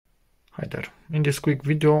Hi there. In this quick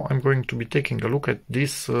video I'm going to be taking a look at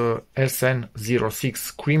this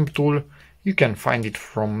SN-06 crimp tool. You can find it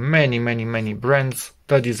from many brands.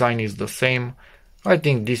 The design is the same. I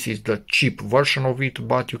think this is the cheap version of it,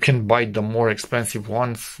 but you can buy the more expensive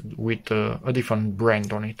ones with a different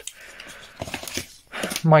brand on it.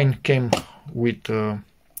 Mine came with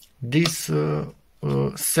this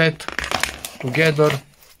set together,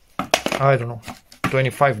 I don't know,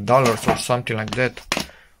 $25 or something like that,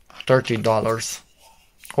 $30,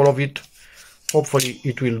 all of it. Hopefully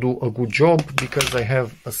it will do a good job, because I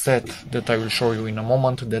have a set that I will show you in a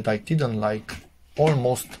moment that I didn't like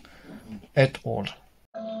almost at all.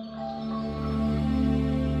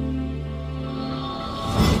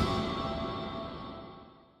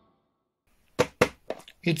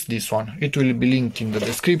 It's this one. It will be linked in the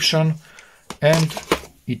description, and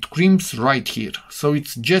it crimps right here. So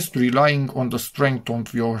it's just relying on the strength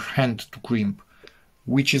of your hand to crimp,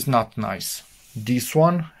 which is not nice. This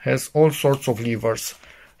one has all sorts of levers,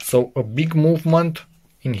 so a big movement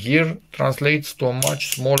in here translates to a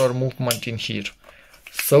much smaller movement in here,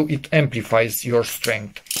 so it amplifies your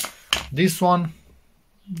strength. This one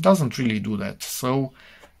doesn't really do that, so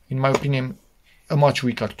in my opinion a much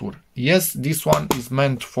weaker tool. Yes, this one is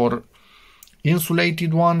meant for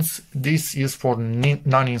insulated ones, this is for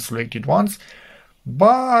non-insulated ones,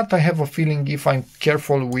 but I have a feeling if I'm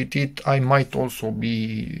careful with it I might also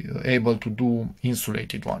be able to do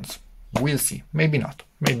insulated ones. We'll see, maybe not,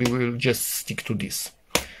 maybe we'll just stick to this.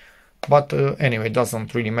 But anyway, it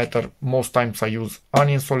doesn't really matter. Most times I use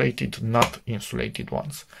uninsulated, not insulated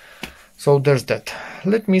ones. So there's that.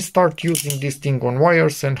 Let me start using this thing on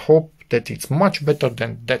wires and hope that it's much better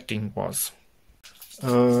than that thing was.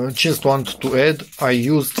 Just want to add, I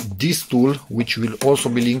used this tool, which will also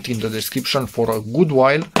be linked in the description, for a good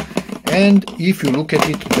while, and if you look at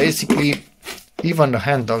it, basically even the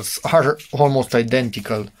handles are almost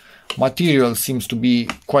identical. Material seems to be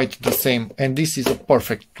quite the same, and this is a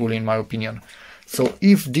perfect tool in my opinion. So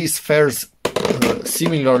if this fares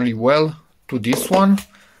similarly well to this one,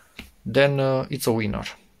 then it's a winner.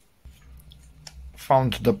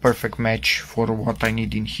 Found the perfect match for what I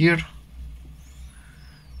need in here.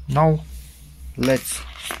 Now let's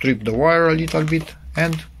strip the wire a little bit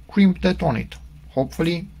and crimp that on it,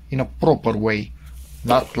 hopefully in a proper way,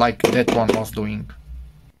 not like that one was doing.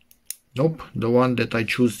 Nope, the one that I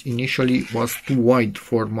chose initially was too wide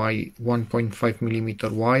for my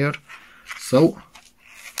 1.5mm wire, so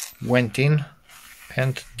went in,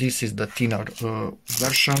 and this is the thinner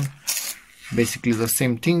version, basically the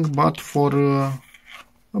same thing but for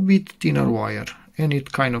a bit thinner wire, and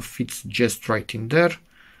it kind of fits just right in there.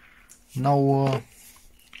 Now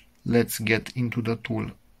let's get into the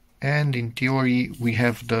tool, and in theory we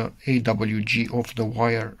have the AWG of the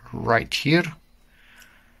wire right here.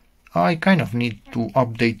 I kind of need to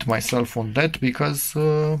update myself on that, because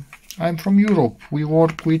I'm from Europe. We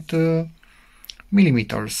work with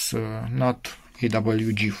millimeters, not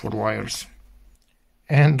AWG for wires.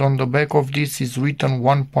 And on the back of this is written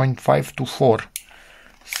 1.5 to 4.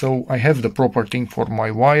 So I have the proper thing for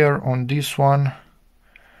my wire. On this one,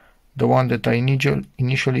 the one that I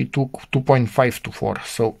initially took 2.5 to 4.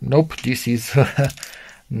 So nope, this is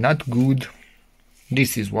not good.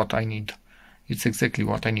 This is what I need. It's exactly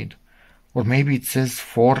what I need. Or maybe it says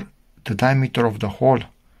for the diameter of the hole.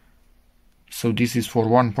 So this is for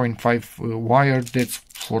 1.5 wire, that's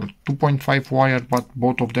for 2.5 wire, but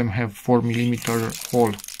both of them have 4mm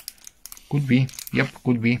hole. Could be, yep,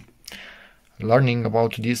 could be. Learning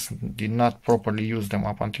about this, did not properly use them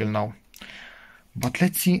up until now. But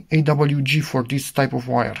let's see AWG for this type of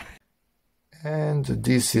wire. And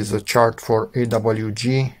this is a chart for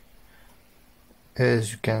AWG.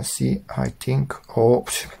 As you can see, I think, oh,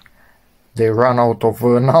 they run out of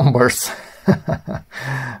numbers.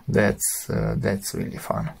 That's really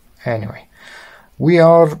fun. Anyway, we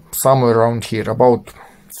are somewhere around here, about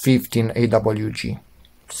 15 AWG.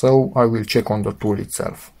 So I will check on the tool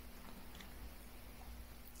itself.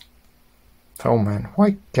 Oh man,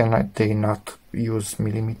 why can they not use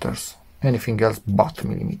millimeters? Anything else but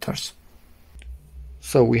millimeters.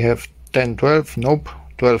 So we have 10-12, nope.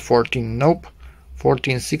 12-14, nope.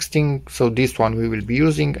 14-16, so this one we will be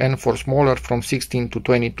using, and for smaller from 16 to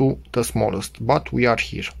 22, the smallest, but we are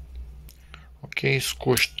here. Okay,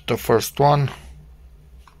 squished the first one.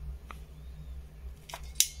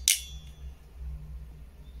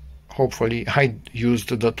 Hopefully I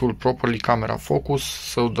used the tool properly, camera focus,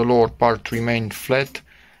 so the lower part remained flat,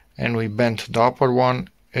 and we bent the upper one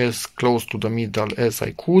as close to the middle as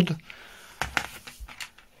I could.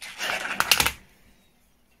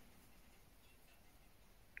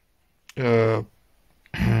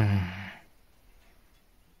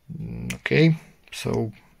 Okay,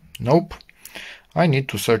 so nope. I need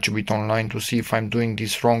to search a bit online to see if I'm doing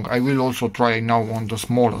this wrong. I will also try now on the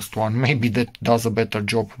smallest one. Maybe that does a better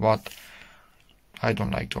job, but I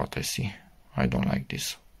don't like what I see. I don't like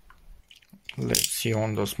this. Let's see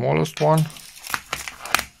on the smallest one.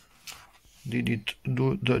 Did it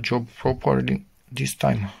do the job properly this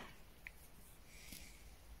time?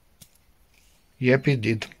 Yep, it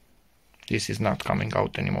did. This is not coming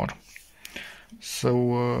out anymore.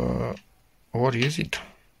 So, or is it?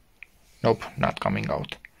 Nope, not coming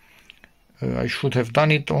out. I should have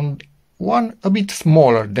done it on one a bit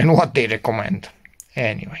smaller than what they recommend.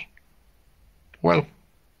 Anyway, well,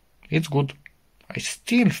 it's good. I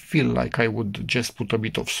still feel like I would just put a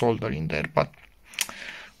bit of solder in there, but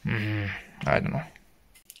I don't know.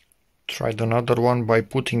 Tried another one by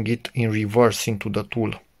putting it in reverse into the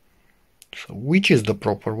tool. So which is the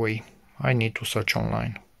proper way? I need to search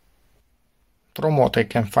online. From what I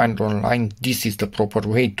can find online, this is the proper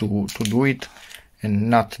way to do it, and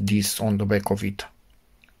not this on the back of it.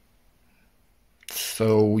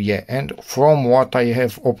 So yeah, and from what I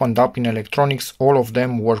have opened up in electronics, all of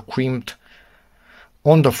them were crimped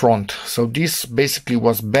on the front. So this basically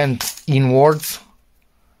was bent inwards,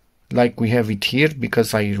 like we have it here,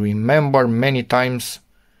 because I remember many times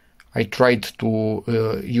I tried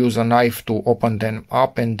to use a knife to open them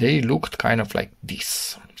up and they looked kind of like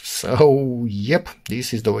this. So yep,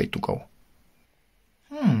 this is the way to go.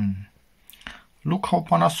 Look how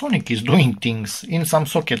Panasonic is doing things in some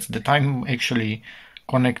sockets that I'm actually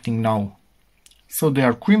connecting now. So they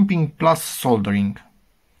are crimping plus soldering.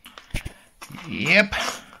 Yep,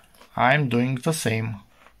 I'm doing the same.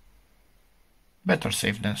 Better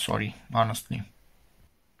safe than sorry, honestly.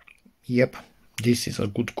 Yep, this is a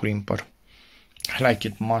good crimper. I like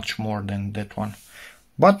it much more than that one.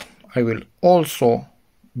 But I will also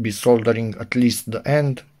be soldering at least the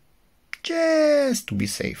end, just to be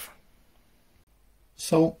safe.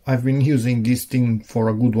 So I've been using this thing for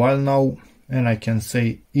a good while now, and I can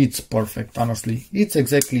say it's perfect, honestly. It's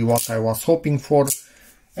exactly what I was hoping for,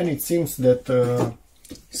 and it seems that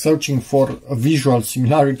searching for a visual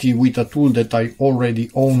similarity with a tool that I already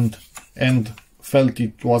owned and felt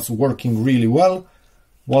it was working really well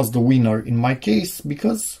was the winner in my case,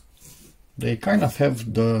 because they kind of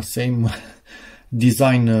have the same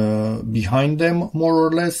design behind them, more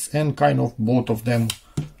or less, and kind of both of them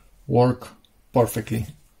work perfectly.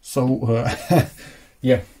 So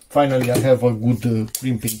yeah, finally I have a good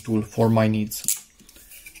crimping tool for my needs.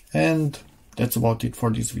 And that's about it for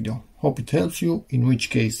this video. Hope it helps you, in which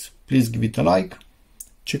case please give it a like,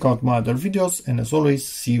 check out my other videos, and as always,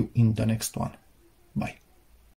 see you in the next one. Bye.